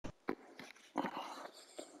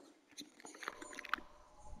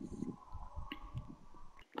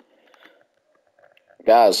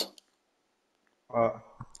Gaz, What?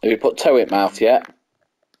 have you put toe in mouth yet?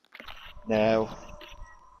 No,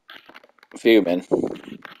 Fuming.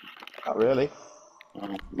 not really.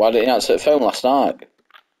 Oh. Why didn't you answer the phone last night?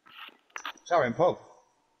 Sorry, in pub.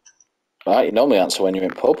 Right, you normally answer when you're in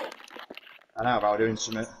pub. I know about doing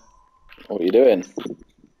something. What are you doing?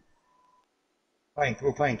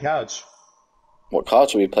 We're playing cards. What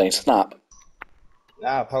cards were you playing? Snap?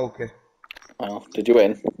 Nah, poker. Oh, did you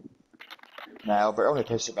win? No, but only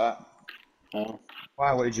piss about. Oh.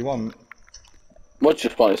 Why? What did you want? Well,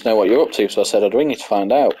 just wanted to know what you're up to, so I said I'd ring you to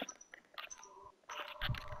find out.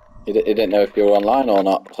 He didn't know if you were online or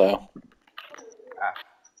not, so. Ah,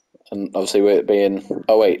 And obviously, with it being.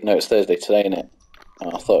 Oh, wait, no, it's Thursday today, isn't it?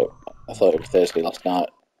 Oh, I thought it was Thursday last night,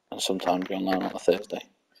 and sometimes you're online on a Thursday.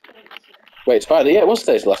 Wait, it's Friday. Yeah, it was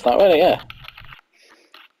Thursday last night, wasn't it? Yeah.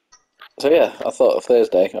 So, yeah, I thought of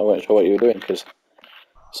Thursday. I wasn't sure what you were doing, because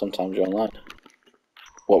sometimes you're online.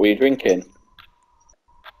 What were you drinking?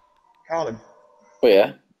 Carlin. Oh,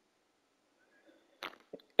 yeah.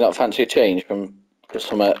 You not fancy a change from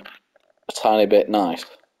something a tiny bit nice?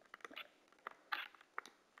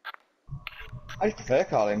 I just prefer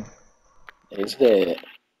Carlin. Is it?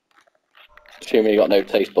 Assuming you got no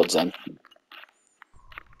taste buds then.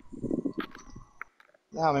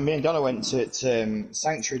 No, I mean, me and Donna went to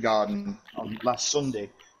Sanctuary Garden on last Sunday.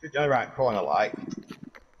 Just down the right corner, like.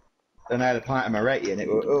 And I had a pint of Moretti, and it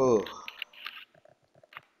was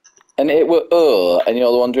And it were and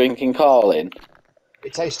you're the one drinking Carlin.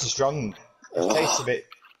 it tastes too strong. It tastes a Ugh, bit.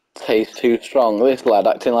 tastes too strong. This lad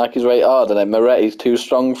acting like he's right hard, and then Moretti's too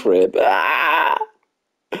strong for it. Ah!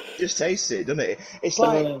 Just tastes it, doesn't it? Uh, It's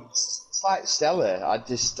like Stella. I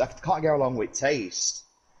can't go along with taste.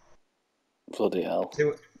 Bloody hell.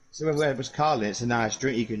 So so when it was Carlin, it's a nice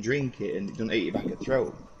drink. You can drink it, and it doesn't eat you back at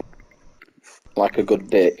throat. Like a good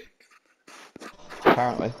dick.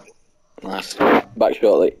 Apparently. Nice. Back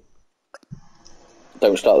shortly.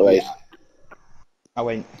 Don't start the Yeah, race. I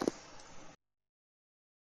went.